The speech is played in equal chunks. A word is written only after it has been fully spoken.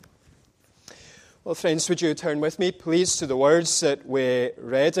Well, friends, would you turn with me, please, to the words that we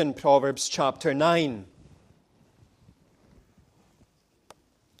read in Proverbs chapter 9.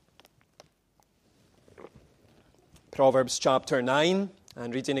 Proverbs chapter 9,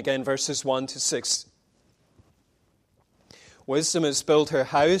 and reading again verses 1 to 6. Wisdom has built her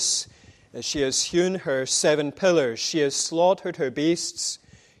house, and she has hewn her 7 pillars. She has slaughtered her beasts,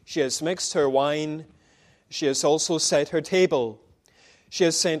 she has mixed her wine, she has also set her table. She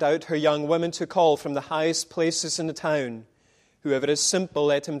has sent out her young women to call from the highest places in the town. Whoever is simple,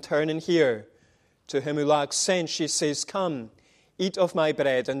 let him turn and hear. To him who lacks sense, she says, Come, eat of my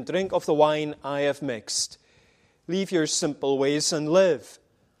bread and drink of the wine I have mixed. Leave your simple ways and live,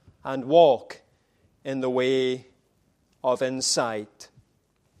 and walk in the way of insight.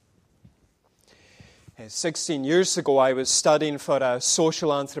 16 years ago, I was studying for a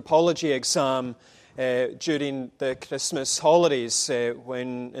social anthropology exam during the Christmas holidays,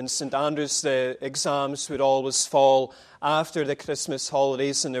 when in St Andrews the exams would always fall after the Christmas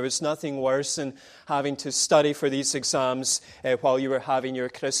holidays, and there was nothing worse than having to study for these exams while you were having your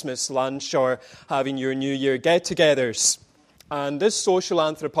Christmas lunch or having your New Year get-togethers. And this social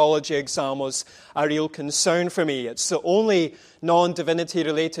anthropology exam was a real concern for me. It's the only non-divinity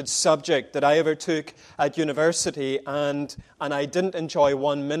related subject that I ever took at university, and I didn't enjoy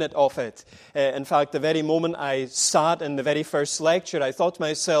 1 minute of it. In fact, the very moment I sat in the very first lecture, I thought to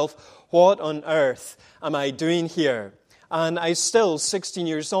myself, what on earth am I doing here? And I still, 16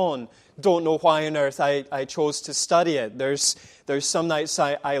 years on, don't know why on earth I chose to study it. There's some nights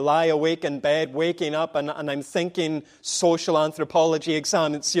I lie awake in bed, waking up, and I'm thinking social anthropology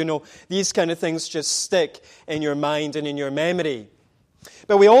exams. These kind of things just stick in your mind and in your memory.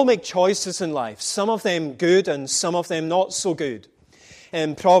 But we all make choices in life, some of them good and some of them not so good.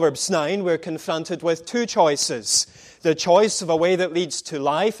 In Proverbs 9, we're confronted with 2 choices. The choice of a way that leads to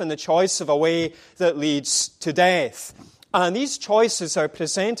life and the choice of a way that leads to death. And these choices are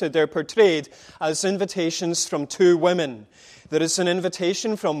presented, they're portrayed as invitations from 2 women. There is an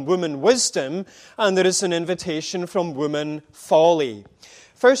invitation from woman wisdom, and there is an invitation from woman folly.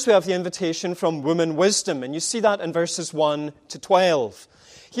 First, we have the invitation from woman wisdom, and you see that in verses 1 to 12.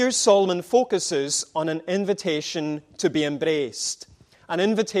 Here, Solomon focuses on an invitation to be embraced. An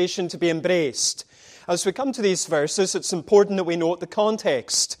invitation to be embraced. As we come to these verses, it's important that we note the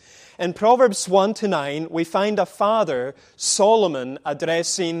context. In Proverbs 1 to 9, we find a father, Solomon,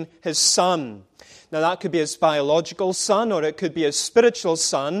 addressing his son. Now, that could be his biological son, or it could be his spiritual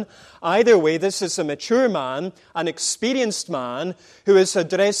son. Either way, this is a mature man, an experienced man, who is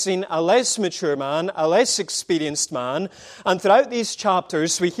addressing a less mature man, a less experienced man. And throughout these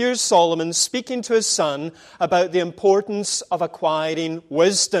chapters, we hear Solomon speaking to his son about the importance of acquiring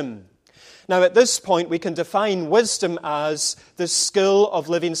wisdom. Now, at this point, we can define wisdom as the skill of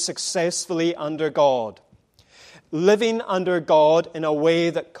living successfully under God. Living under God in a way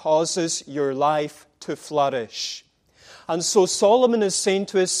that causes your life to flourish. And so Solomon is saying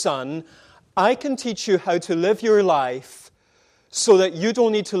to his son, I can teach you how to live your life so that you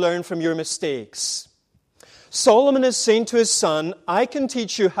don't need to learn from your mistakes. Solomon is saying to his son, I can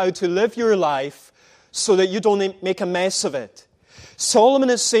teach you how to live your life so that you don't make a mess of it. Solomon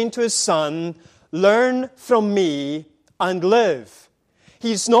is saying to his son, learn from me and live.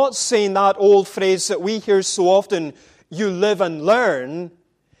 He's not saying that old phrase that we hear so often, you live and learn.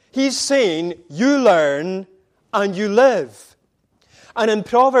 He's saying, you learn and you live. And in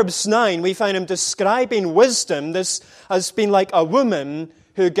Proverbs 9, we find him describing wisdom, this as being like a woman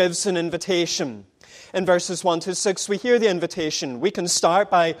who gives an invitation. In verses 1 to 6, we hear the invitation. We can start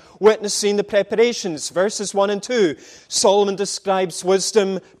by witnessing the preparations. Verses 1 and 2, Solomon describes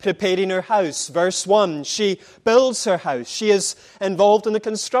wisdom preparing her house. Verse 1, she builds her house. She is involved in the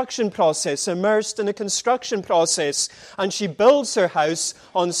construction process, immersed in the construction process. And she builds her house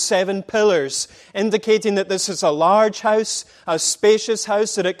on 7 pillars, indicating that this is a large house, a spacious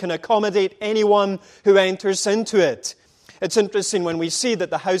house, that it can accommodate anyone who enters into it. It's interesting when we see that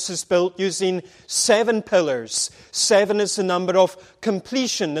the house is built using 7 pillars. 7 is the number of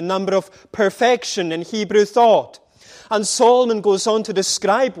completion, the number of perfection in Hebrew thought. And Solomon goes on to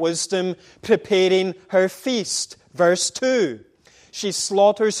describe wisdom preparing her feast. Verse 2, she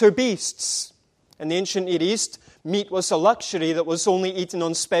slaughters her beasts. In the ancient Near East, meat was a luxury that was only eaten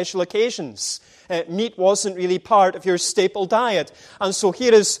on special occasions. Meat wasn't really part of your staple diet. And so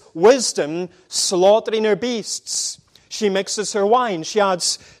here is wisdom slaughtering her beasts. She mixes her wine. She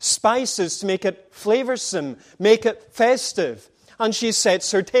adds spices to make it flavorsome, make it festive. And she sets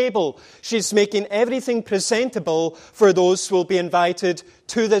her table. She's making everything presentable for those who will be invited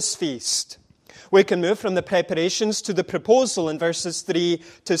to this feast. We can move from the preparations to the proposal in verses 3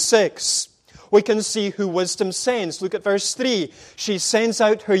 to 6. we can see who wisdom sends. Look at verse 3. She sends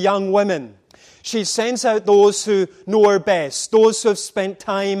out her young women. She sends out those who know her best, those who have spent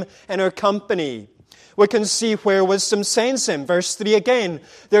time in her company. We can see where wisdom sends them. Verse 3 again.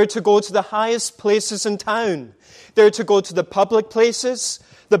 They're to go to the highest places in town. They're to go to the public places,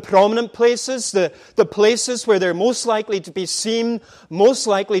 the prominent places, the places where they're most likely to be seen, most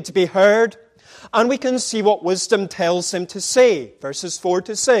likely to be heard. And we can see what wisdom tells them to say. Verses 4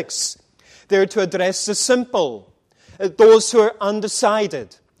 to 6. They're to address the simple, those who are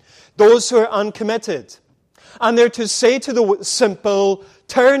undecided, those who are uncommitted. And they're to say to the simple,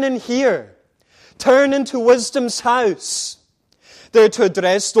 turn in here. Turn into wisdom's house. They're to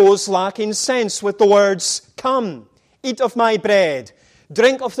address those lacking sense with the words, come, eat of my bread,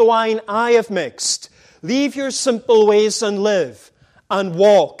 drink of the wine I have mixed. Leave your simple ways and live, and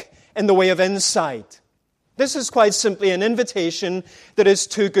walk in the way of insight. This is quite simply an invitation that is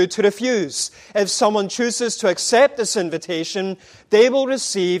too good to refuse. If someone chooses to accept this invitation, they will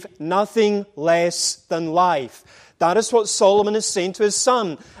receive nothing less than life. That is what Solomon is saying to his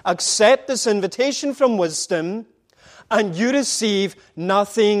son. Accept this invitation from wisdom, and you receive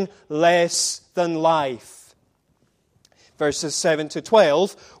nothing less than life. Verses 7 to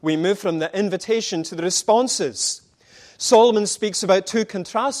 12, we move from the invitation to the responses. Solomon speaks about two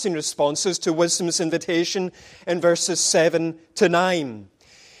contrasting responses to wisdom's invitation in verses 7 to 9.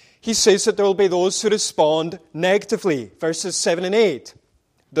 He says that there will be those who respond negatively. Verses 7 and 8.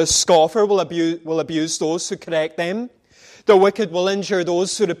 The scoffer will abuse those who correct them. The wicked will injure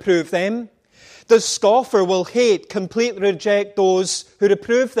those who reprove them. The scoffer will hate, completely reject those who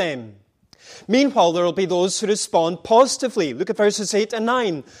reprove them. Meanwhile, there will be those who respond positively. Look at verses 8 and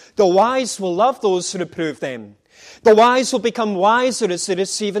 9. The wise will love those who reprove them. The wise will become wiser as they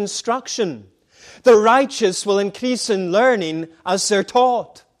receive instruction. The righteous will increase in learning as they're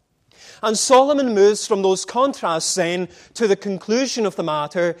taught. And Solomon moves from those contrasts then to the conclusion of the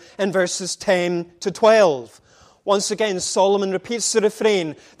matter in verses 10 to 12. Once again, Solomon repeats the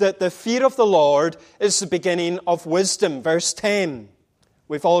refrain that the fear of the Lord is the beginning of wisdom. Verse 10.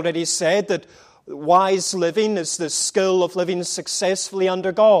 We've already said that wise living is the skill of living successfully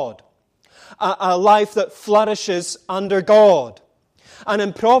under God. A life that flourishes under God. And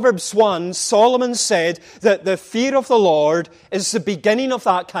in Proverbs 1, Solomon said that the fear of the Lord is the beginning of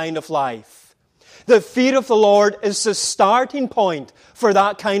that kind of life. The fear of the Lord is the starting point for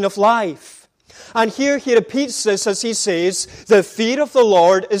that kind of life. And here he repeats this as he says, the fear of the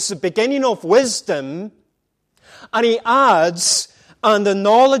Lord is the beginning of wisdom. And he adds, and the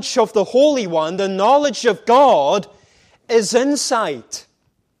knowledge of the Holy One, the knowledge of God, is insight.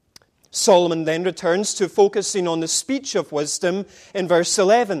 Solomon then returns to focusing on the speech of wisdom in verse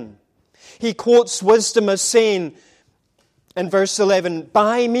 11. He quotes wisdom as saying in verse 11,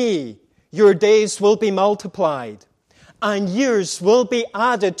 by me your days will be multiplied, and years will be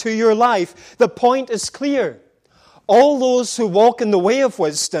added to your life. The point is clear. All those who walk in the way of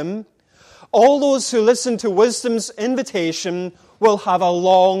wisdom, all those who listen to wisdom's invitation will have a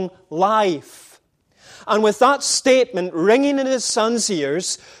long life. And with that statement ringing in his son's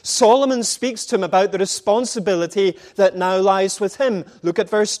ears, Solomon speaks to him about the responsibility that now lies with him. Look at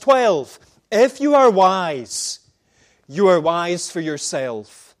verse 12. If you are wise for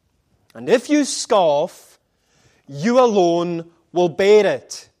yourself. And if you scoff, you alone will bear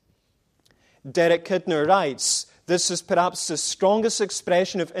it. Derek Kidner writes, this is perhaps the strongest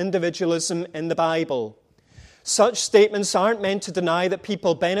expression of individualism in the Bible. Such statements aren't meant to deny that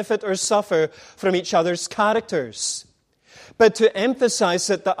people benefit or suffer from each other's characters, but to emphasize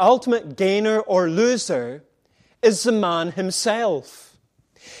that the ultimate gainer or loser is the man himself.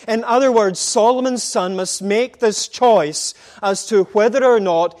 In other words, Solomon's son must make this choice as to whether or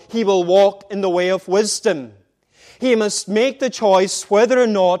not he will walk in the way of wisdom. He must make the choice whether or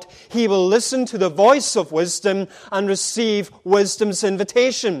not he will listen to the voice of wisdom and receive wisdom's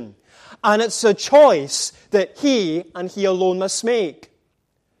invitation. And it's a choice that he and he alone must make.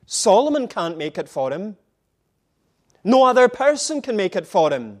 Solomon can't make it for him. No other person can make it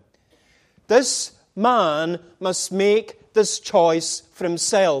for him. This man must make this choice for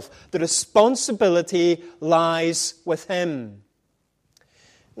himself. The responsibility lies with him.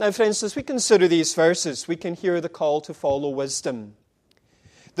 Now, friends, as we consider these verses, we can hear the call to follow wisdom.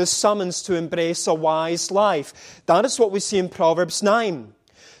 The summons to embrace a wise life. That is what we see in Proverbs 9.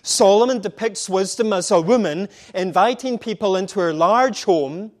 Solomon depicts wisdom as a woman inviting people into her large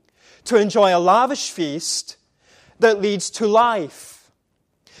home to enjoy a lavish feast that leads to life.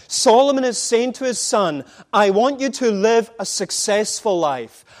 Solomon is saying to his son, I want you to live a successful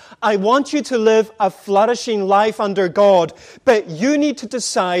life. I want you to live a flourishing life under God, but you need to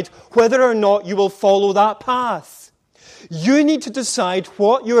decide whether or not you will follow that path. You need to decide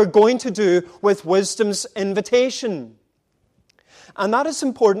what you are going to do with wisdom's invitation. And that is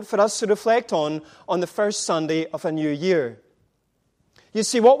important for us to reflect on the first Sunday of a new year. You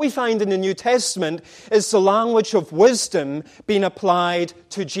see, what we find in the New Testament is the language of wisdom being applied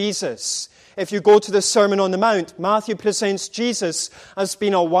to Jesus. If you go to the Sermon on the Mount, Matthew presents Jesus as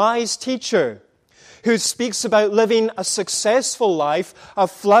being a wise teacher who speaks about living a successful life, a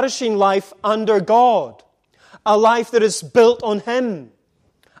flourishing life under God, a life that is built on Him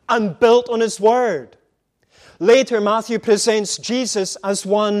and built on His Word. Later, Matthew presents Jesus as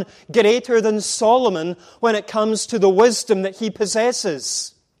one greater than Solomon when it comes to the wisdom that he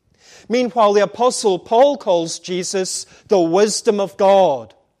possesses. Meanwhile, the Apostle Paul calls Jesus the wisdom of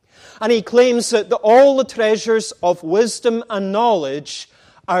God. And he claims that all the treasures of wisdom and knowledge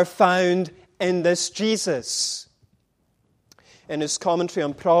are found in this Jesus. In his commentary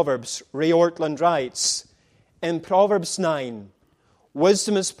on Proverbs, Ray Ortlund writes, in Proverbs 9,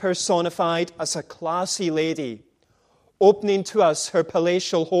 wisdom is personified as a classy lady, opening to us her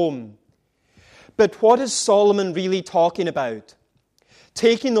palatial home. But what is Solomon really talking about?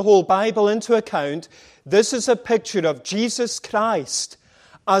 Taking the whole Bible into account, this is a picture of Jesus Christ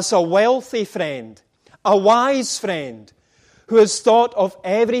as a wealthy friend, a wise friend, who has thought of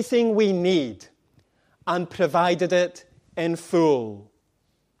everything we need and provided it in full.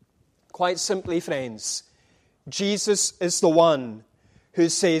 Quite simply, friends, Jesus is the one who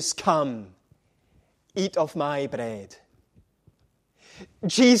says, "Come, eat of my bread."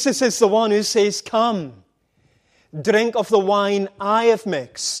 Jesus is the one who says, "Come, drink of the wine I have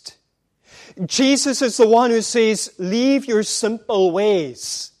mixed." Jesus is the one who says, "Leave your simple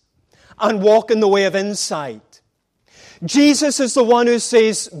ways and walk in the way of insight." Jesus is the one who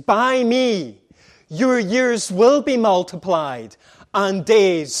says, "By me, your years will be multiplied and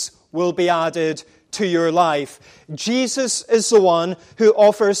days will be added to your life." Jesus is the one who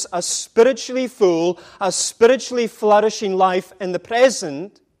offers a spiritually full, a spiritually flourishing life in the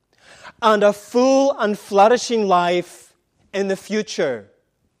present and a full and flourishing life in the future.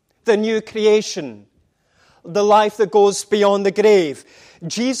 The new creation, the life that goes beyond the grave.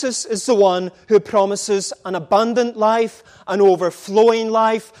 Jesus is the one who promises an abundant life, an overflowing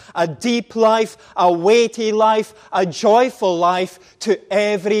life, a deep life, a weighty life, a joyful life to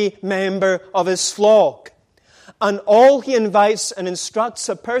every member of His flock. And all He invites and instructs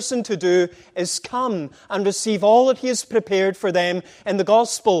a person to do is come and receive all that He has prepared for them in the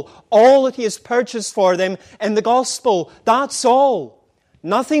gospel, all that He has purchased for them in the gospel. That's all.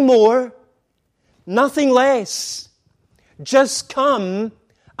 Nothing more, nothing less. Just come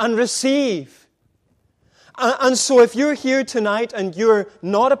and receive. And so if you're here tonight and you're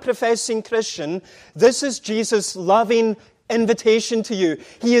not a professing Christian, this is Jesus' loving invitation to you.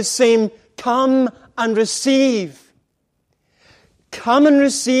 He is saying, come and receive. Come and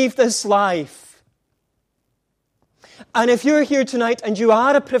receive this life. And if you're here tonight and you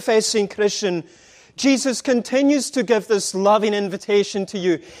are a professing Christian, Jesus continues to give this loving invitation to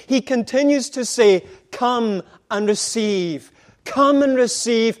you. He continues to say, come and receive. Come and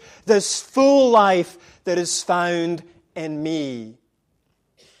receive this full life that is found in me.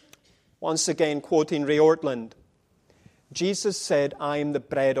 Once again, quoting Ray Ortlund, Jesus said, "I am the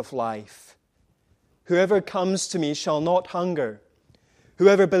bread of life. Whoever comes to me shall not hunger.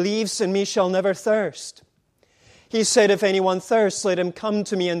 Whoever believes in me shall never thirst." He said, "If anyone thirsts, let him come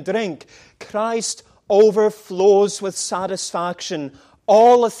to me and drink." Christ overflows with satisfaction.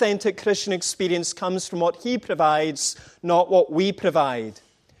 All authentic Christian experience comes from what He provides, not what we provide.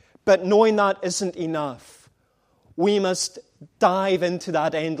 But knowing that isn't enough. We must dive into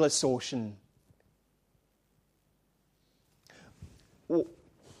that endless ocean.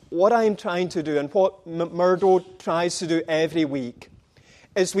 What I'm trying to do, and what Murdo tries to do every week,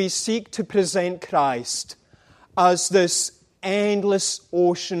 is we seek to present Christ as this endless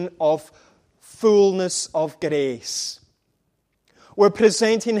ocean of fullness of grace. We're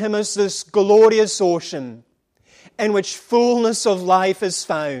presenting Him as this glorious ocean in which fullness of life is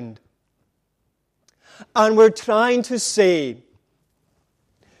found. And we're trying to say,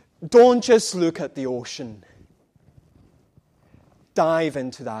 don't just look at the ocean. Dive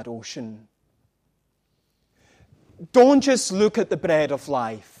into that ocean. Don't just look at the bread of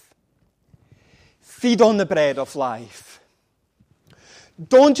life. Feed on the bread of life.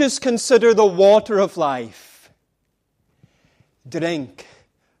 Don't just consider the water of life. Drink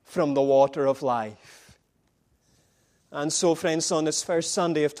from the water of life. And so, friends, on this first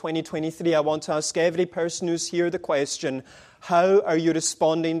Sunday of 2023, I want to ask every person who's here the question, How are you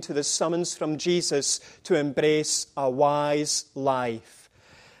responding to the summons from Jesus to embrace a wise life?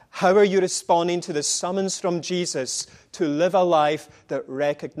 How are you responding to the summons from Jesus to live a life that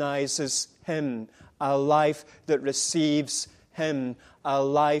recognizes Him, a life that receives Him, a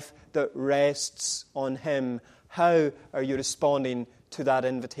life that rests on Him? How are you responding to that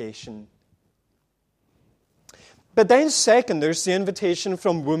invitation? But then second, there's the invitation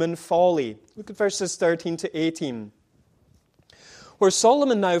from woman folly. Look at verses 13 to 18, where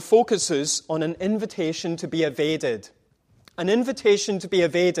Solomon now focuses on an invitation to be evaded. An invitation to be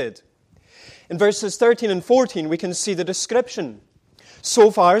evaded. In verses 13 and 14, we can see the description. So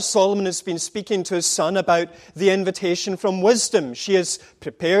far, Solomon has been speaking to his son about the invitation from wisdom. She has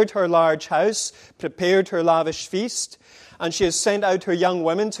prepared her large house, prepared her lavish feast, and she has sent out her young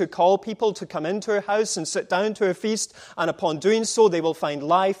women to call people to come into her house and sit down to her feast, and upon doing so, they will find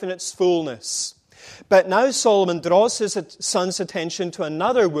life in its fullness. But now Solomon draws his son's attention to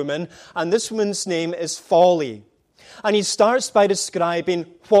another woman, and this woman's name is Folly. And he starts by describing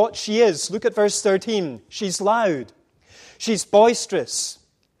what she is. Look at verse 13. She's loud. She's boisterous.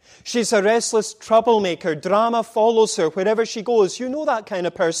 She's a restless troublemaker. Drama follows her wherever she goes. You know that kind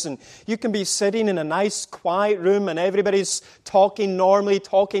of person. You can be sitting in a nice, quiet room and everybody's talking normally,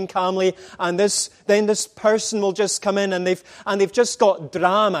 talking calmly, and then this person will just come in and they've just got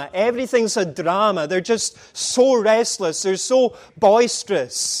drama. Everything's a drama. They're just so restless. They're so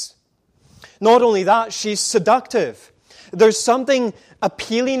boisterous. Not only that, she's seductive. There's something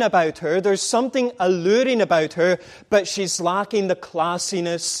appealing about her. There's something alluring about her, but she's lacking the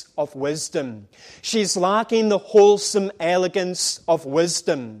classiness of wisdom. She's lacking the wholesome elegance of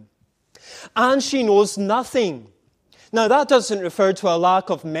wisdom. And she knows nothing. Now, that doesn't refer to a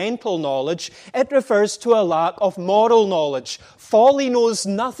lack of mental knowledge. It refers to a lack of moral knowledge. Folly knows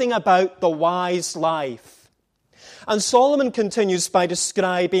nothing about the wise life. And Solomon continues by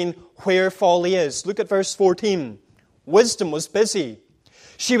describing where folly is. Look at verse 14. Wisdom was busy.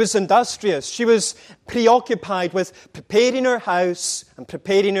 She was industrious. She was preoccupied with preparing her house and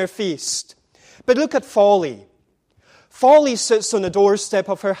preparing her feast. But look at Folly. Folly sits on the doorstep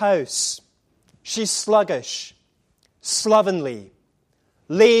of her house. She's sluggish, slovenly,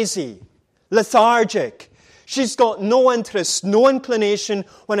 lazy, lethargic. She's got no interest, no inclination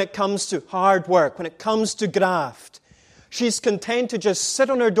when it comes to hard work, when it comes to graft. She's content to just sit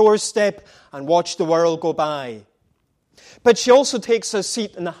on her doorstep and watch the world go by. But she also takes a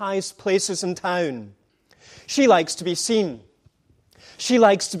seat in the highest places in town. She likes to be seen. She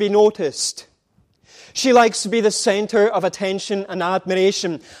likes to be noticed. She likes to be the center of attention and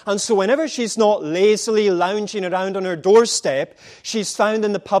admiration. And so whenever she's not lazily lounging around on her doorstep, she's found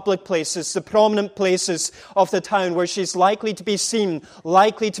in the public places, the prominent places of the town where she's likely to be seen,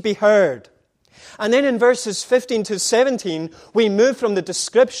 likely to be heard. And then in verses 15 to 17, we move from the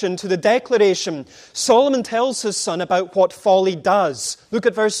description to the declaration. Solomon tells his son about what folly does. Look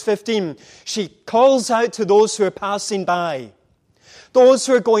at verse 15. She calls out to those who are passing by, those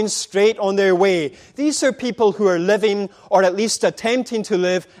who are going straight on their way. These are people who are living, or at least attempting to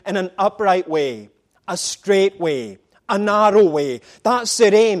live, in an upright way, a straight way, a narrow way. That's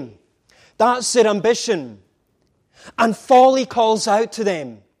their aim. That's their ambition. And folly calls out to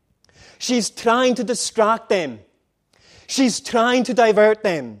them. She's trying to distract them. She's trying to divert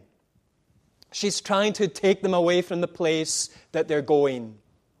them. She's trying to take them away from the place that they're going.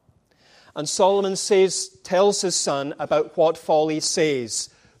 And Solomon tells his son about what folly says.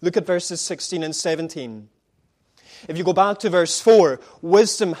 Look at verses 16 and 17. If you go back to verse 4,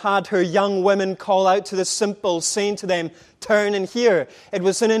 wisdom had her young women call out to the simple, saying to them, "Turn and hear." It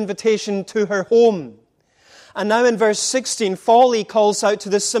was an invitation to her home. And now in verse 16, folly calls out to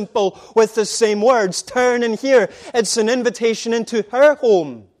the simple with the same words, "Turn and hear." It's an invitation into her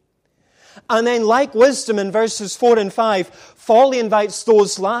home. And then, like wisdom in verses 4 and 5, folly invites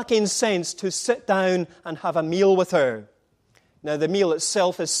those lacking sense to sit down and have a meal with her. Now, the meal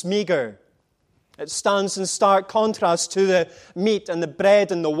itself is meager. It stands in stark contrast to the meat and the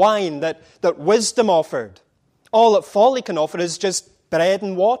bread and the wine that wisdom offered. All that folly can offer is just bread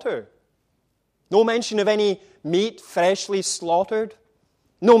and water. No mention of any meat freshly slaughtered.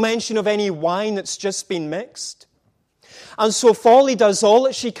 No mention of any wine that's just been mixed. And so folly does all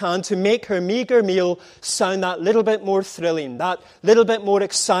that she can to make her meager meal sound that little bit more thrilling, that little bit more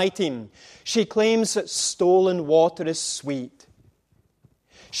exciting. She claims that stolen water is sweet.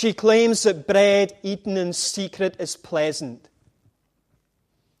 She claims that bread eaten in secret is pleasant.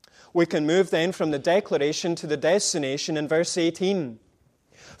 We can move then from the declaration to the destination in verse 18.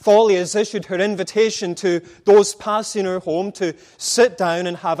 Folly has issued her invitation to those passing her home to sit down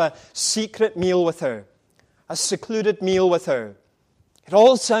and have a secret meal with her. a secluded meal with her. It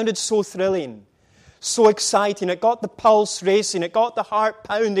all sounded so thrilling, so exciting. It got the pulse racing. It got the heart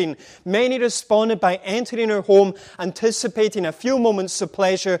pounding. Many responded by entering her home, anticipating a few moments of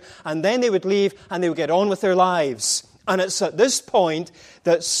pleasure, and then they would leave and they would get on with their lives. And it's at this point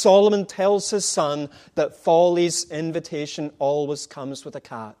that Solomon tells his son that folly's invitation always comes with a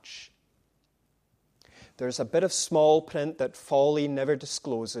catch. There's a bit of small print that folly never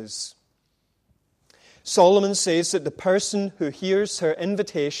discloses. Solomon says that the person who hears her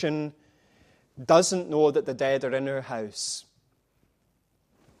invitation doesn't know that the dead are in her house.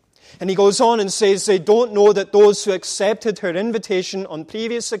 And he goes on and says they don't know that those who accepted her invitation on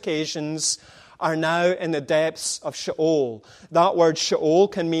previous occasions are now in the depths of Sheol. That word Sheol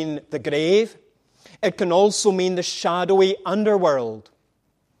can mean the grave. It can also mean the shadowy underworld.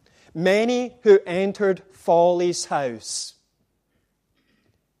 Many who entered folly's house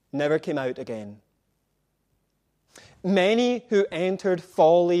never came out again. Many who entered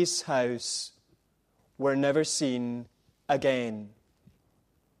folly's house were never seen again.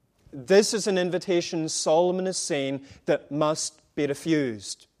 This is an invitation Solomon is saying that must be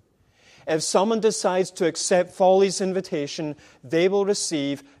refused. If someone decides to accept folly's invitation, they will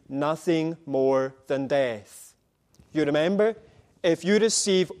receive nothing more than death. You remember, if you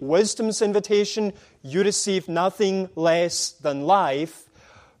receive wisdom's invitation, you receive nothing less than life.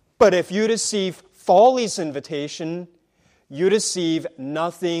 But if you receive folly's invitation, you receive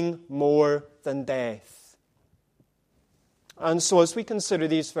nothing more than death. And so as we consider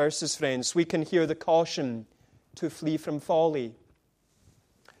these verses, friends, we can hear the caution to flee from folly,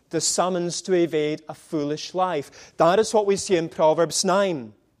 the summons to evade a foolish life. That is what we see in Proverbs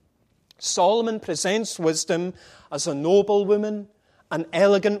 9. Solomon presents wisdom as a noble woman, an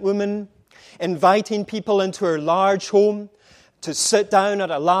elegant woman, inviting people into her large home to sit down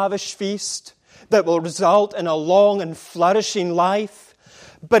at a lavish feast that will result in a long and flourishing life.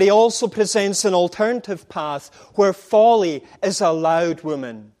 But he also presents an alternative path where folly is a loud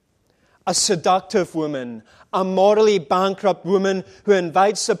woman, a seductive woman, a morally bankrupt woman who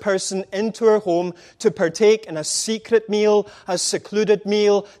invites a person into her home to partake in a secret meal, a secluded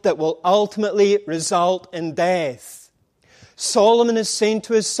meal that will ultimately result in death. Solomon is saying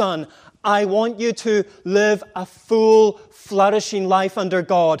to his son, I want you to live a full, flourishing life under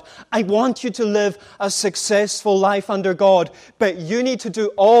God. I want you to live a successful life under God. But you need to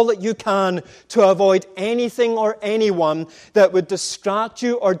do all that you can to avoid anything or anyone that would distract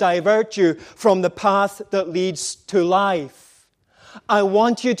you or divert you from the path that leads to life. I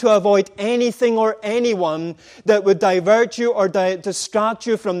want you to avoid anything or anyone that would divert you or distract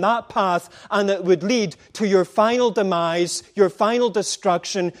you from that path and that would lead to your final demise, your final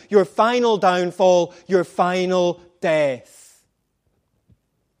destruction, your final downfall, your final death.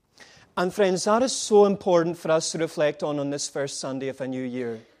 And friends, that is so important for us to reflect on this first Sunday of a new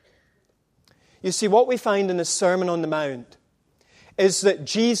year. You see, what we find in the Sermon on the Mount is that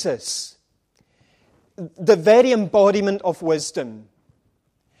Jesus, the very embodiment of wisdom,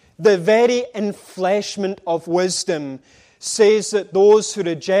 the very enfleshment of wisdom, says that those who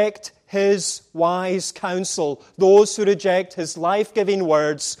reject His wise counsel, those who reject His life-giving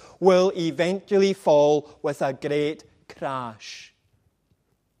words, will eventually fall with a great crash,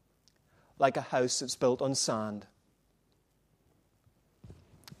 like a house that's built on sand.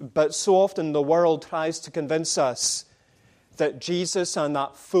 But so often the world tries to convince us that Jesus and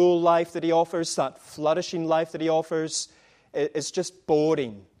that full life that He offers, that flourishing life that He offers, is just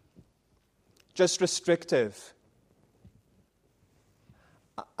boring, just restrictive.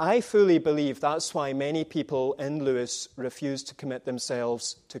 I fully believe that's why many people in Lewis refuse to commit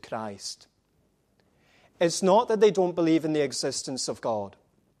themselves to Christ. It's not that they don't believe in the existence of God.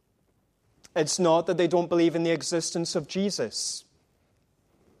 It's not that they don't believe in the existence of Jesus.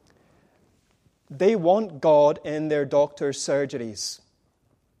 They want God in their doctor's surgeries.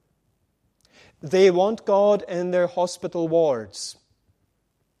 They want God in their hospital wards.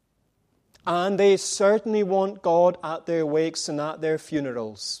 And they certainly want God at their wakes and at their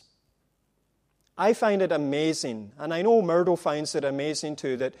funerals. I find it amazing, and I know Murdo finds it amazing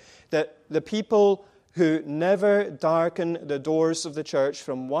too, that the people who never darken the doors of the church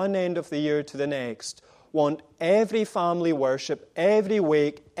from one end of the year to the next want every family worship, every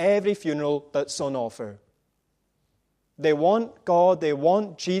wake, every funeral that's on offer. They want God, they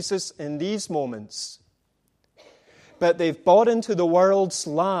want Jesus in these moments. But they've bought into the world's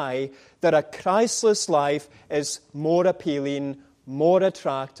lie that a Christless life is more appealing, more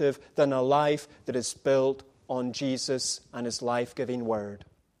attractive than a life that is built on Jesus and His life-giving Word.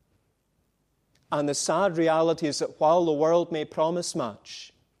 And the sad reality is that while the world may promise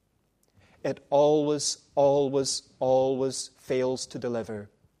much, it always, always, always fails to deliver.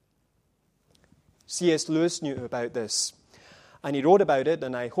 C.S. Lewis knew about this, and he wrote about it,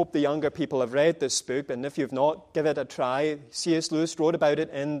 and I hope the younger people have read this book, and if you've not, give it a try. C.S. Lewis wrote about it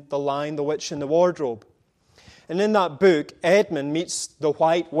in The Lion, the Witch, and the Wardrobe. And in that book, Edmund meets the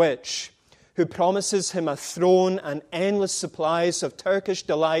White Witch, who promises him a throne and endless supplies of Turkish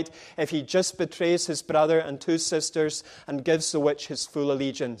delight if he just betrays his brother and 2 sisters and gives the witch his full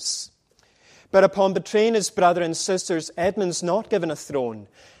allegiance. But upon betraying his brother and sisters, Edmund's not given a throne.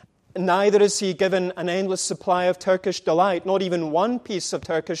 Neither is he given an endless supply of Turkish delight, not even one piece of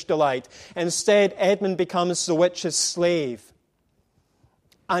Turkish delight. Instead, Edmund becomes the witch's slave.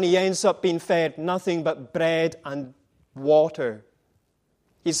 And he ends up being fed nothing but bread and water.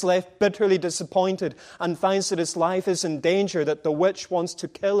 He's left bitterly disappointed and finds that his life is in danger, that the witch wants to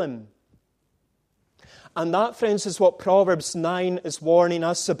kill him. And that, friends, is what Proverbs 9 is warning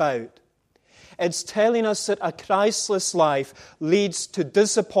us about. It's telling us that a Christless life leads to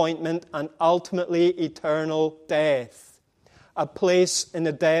disappointment and ultimately eternal death. A place in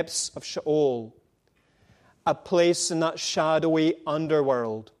the depths of Sheol. A place in that shadowy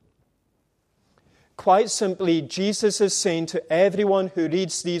underworld. Quite simply, Jesus is saying to everyone who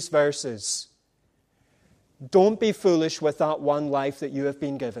reads these verses, don't be foolish with that one life that you have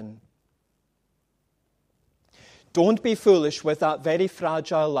been given. Don't be foolish with that very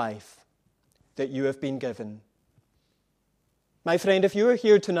fragile life that you have been given. My friend, if you are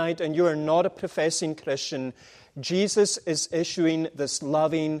here tonight and you are not a professing Christian, Jesus is issuing this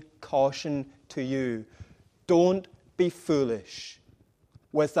loving caution to you. Don't be foolish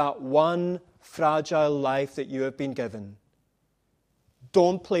with that one fragile life that you have been given.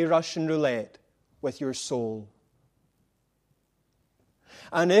 Don't play Russian roulette with your soul.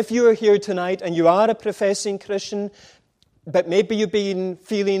 And if you are here tonight and you are a professing Christian, but maybe you've been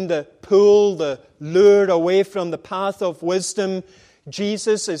feeling the pull, the lure away from the path of wisdom,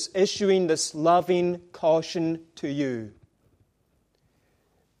 Jesus is issuing this loving caution to you.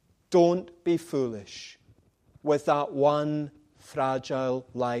 Don't be foolish with that one fragile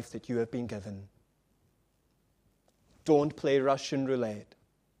life that you have been given. Don't play Russian roulette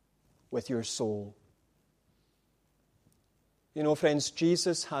with your soul. You know, friends,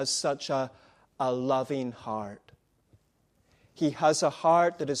 Jesus has such a loving heart. He has a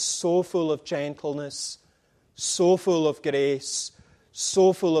heart that is so full of gentleness, so full of grace,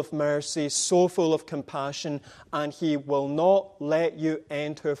 so full of mercy, so full of compassion, and He will not let you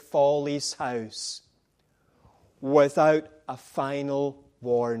enter folly's house without a final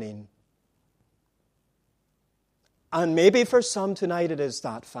warning. And maybe for some tonight it is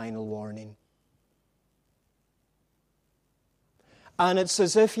that final warning. And it's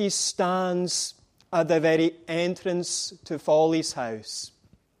as if He stands at the very entrance to folly's house,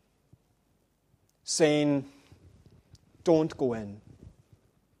 saying, don't go in.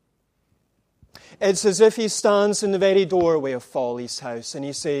 It's as if He stands in the very doorway of folly's house and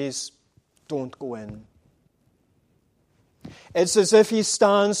He says, don't go in. It's as if He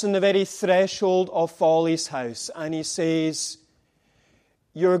stands in the very threshold of folly's house and He says,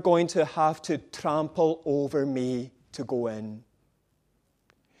 you're going to have to trample over me to go in.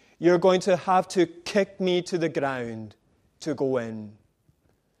 You're going to have to kick me to the ground to go in.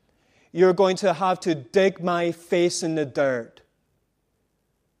 You're going to have to dig my face in the dirt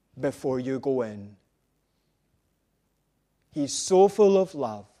before you go in. He's so full of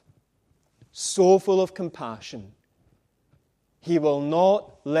love, so full of compassion. He will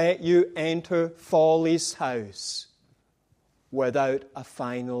not let you enter folly's house without a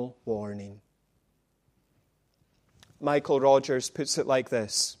final warning. Michael Rogers puts it like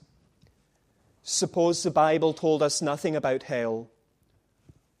this. Suppose the Bible told us nothing about hell.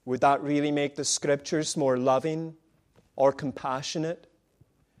 Would that really make the Scriptures more loving or compassionate?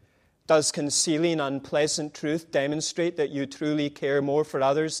 Does concealing unpleasant truth demonstrate that you truly care more for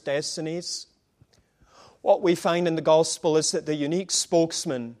others' destinies? What we find in the Gospel is that the unique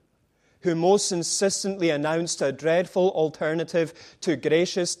spokesman who most insistently announced a dreadful alternative to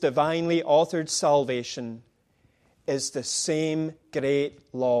gracious, divinely authored salvation is the same great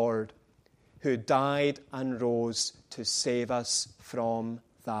Lord who died and rose to save us from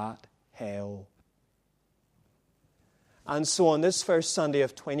that hell. And so on this first Sunday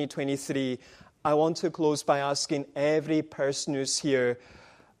of 2023, I want to close by asking every person who's here,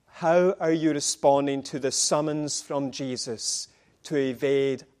 how are you responding to the summons from Jesus to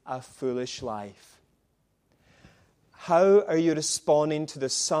evade a foolish life? How are you responding to the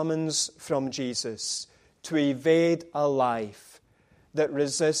summons from Jesus to evade a life that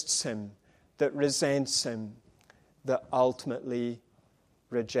resists Him, that resents Him, that ultimately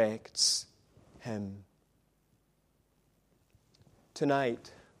rejects him.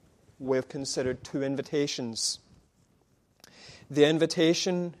 Tonight, we've considered two invitations. The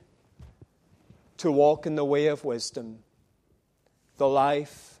invitation to walk in the way of wisdom, the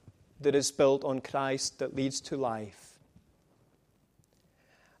life that is built on Christ that leads to life,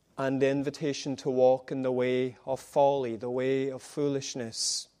 and the invitation to walk in the way of folly, the way of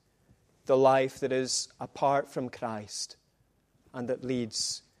foolishness, the life that is apart from Christ and that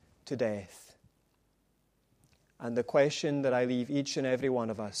leads to death. And the question that I leave each and every one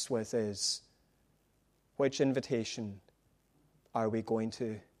of us with is, which invitation are we going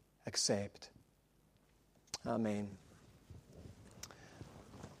to accept? Amen.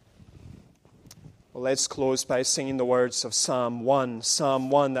 Well, let's close by singing the words of Psalm 1. Psalm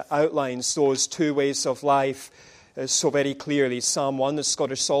 1 that outlines those two ways of life so very clearly. Psalm 1, the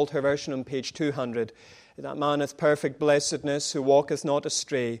Scottish Psalter version on page 200. That man hath perfect blessedness, who walketh not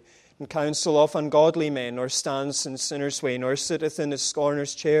astray, in counsel of ungodly men, nor stands in sinners' way, nor sitteth in the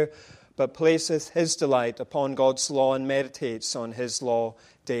scorner's chair, but placeth his delight upon God's law, and meditates on his law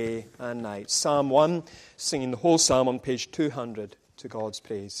day and night. Psalm 1, singing the whole psalm on page 200 to God's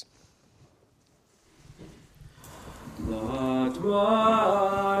praise. Not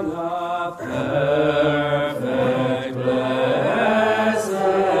one of perfect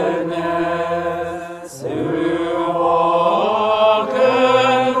blessedness, who walketh not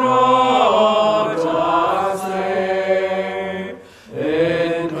astray,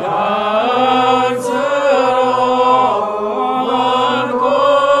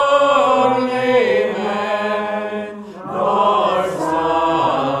 in counsel of ungodly men, nor stands in sinners' way, nor sitteth in the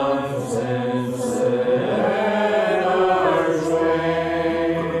scorner's chair, but placeth his delight upon God's law, and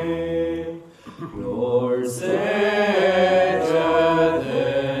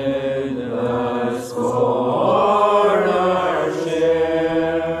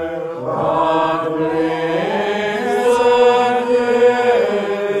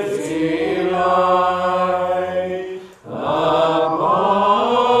meditates on his law day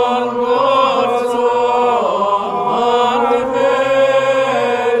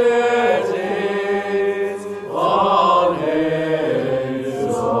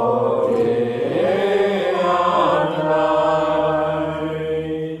night.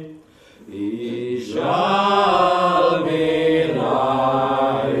 He shall be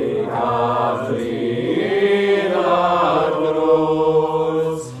like a tree that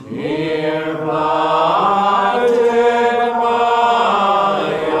grows near planted by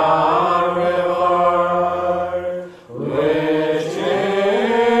a river, which in his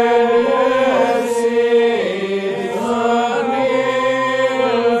season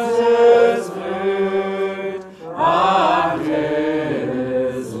yields his fruit, and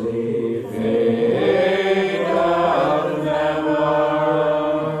his leaf fadeth never.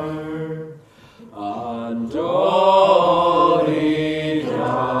 And all he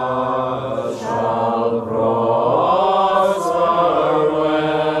does shall prosper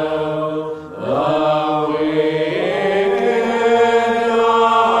well. The wicked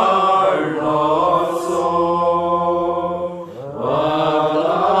are not so,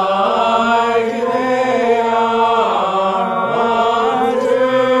 but like they are unto the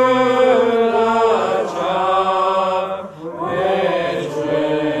chaff which wind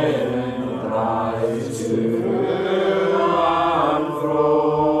drives to and fro.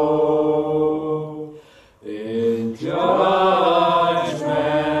 In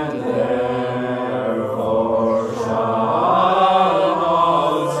judgment therefore shall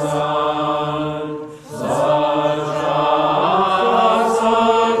not stand such as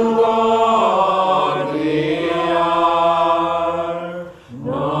ungodly are,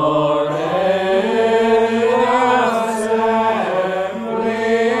 nor in the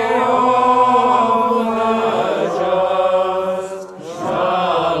assembly of the just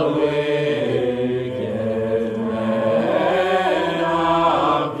shall wicked men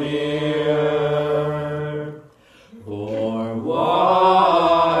appear. For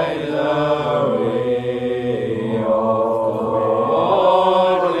wide the way of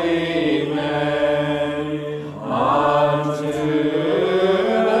godly men unto the Lord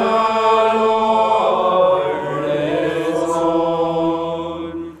is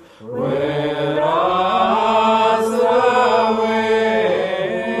known, whereas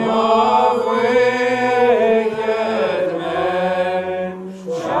the way of wicked men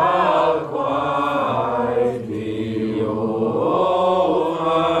shall quite be overthrown.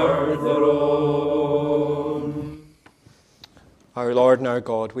 Our Lord and our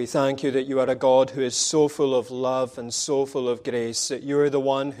God, we thank you that you are a God who is so full of love and so full of grace, that you are the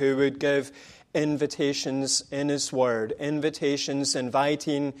one who would give invitations in His Word, invitations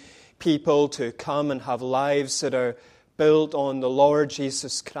inviting people to come and have lives that are built on the Lord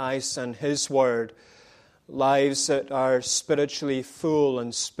Jesus Christ and His Word, lives that are spiritually full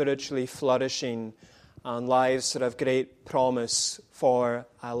and spiritually flourishing, and lives that have great promise for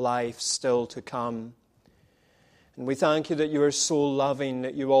a life still to come. And we thank you that you are so loving,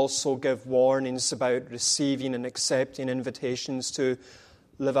 that you also give warnings about receiving and accepting invitations to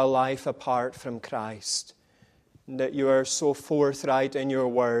live a life apart from Christ. And that you are so forthright in your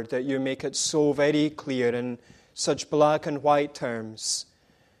word, that you make it so very clear in such black and white terms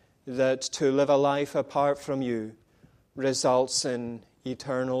that to live a life apart from you results in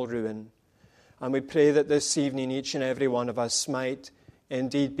eternal ruin. And we pray that this evening each and every one of us might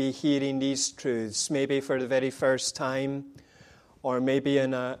indeed be hearing these truths, maybe for the very first time, or maybe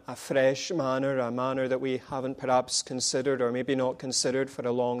in a fresh manner, a manner that we haven't perhaps considered or maybe not considered for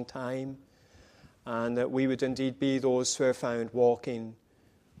a long time, and that we would indeed be those who are found walking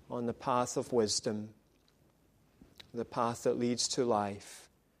on the path of wisdom, the path that leads to life,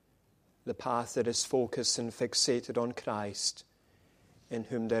 the path that is focused and fixated on Christ, in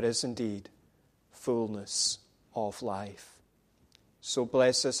whom there is indeed fullness of life. So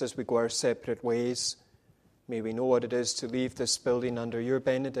bless us as we go our separate ways. May we know what it is to leave this building under your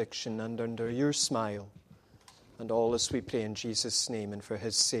benediction and under your smile. And all this we pray in Jesus' name and for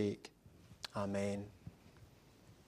His sake. Amen.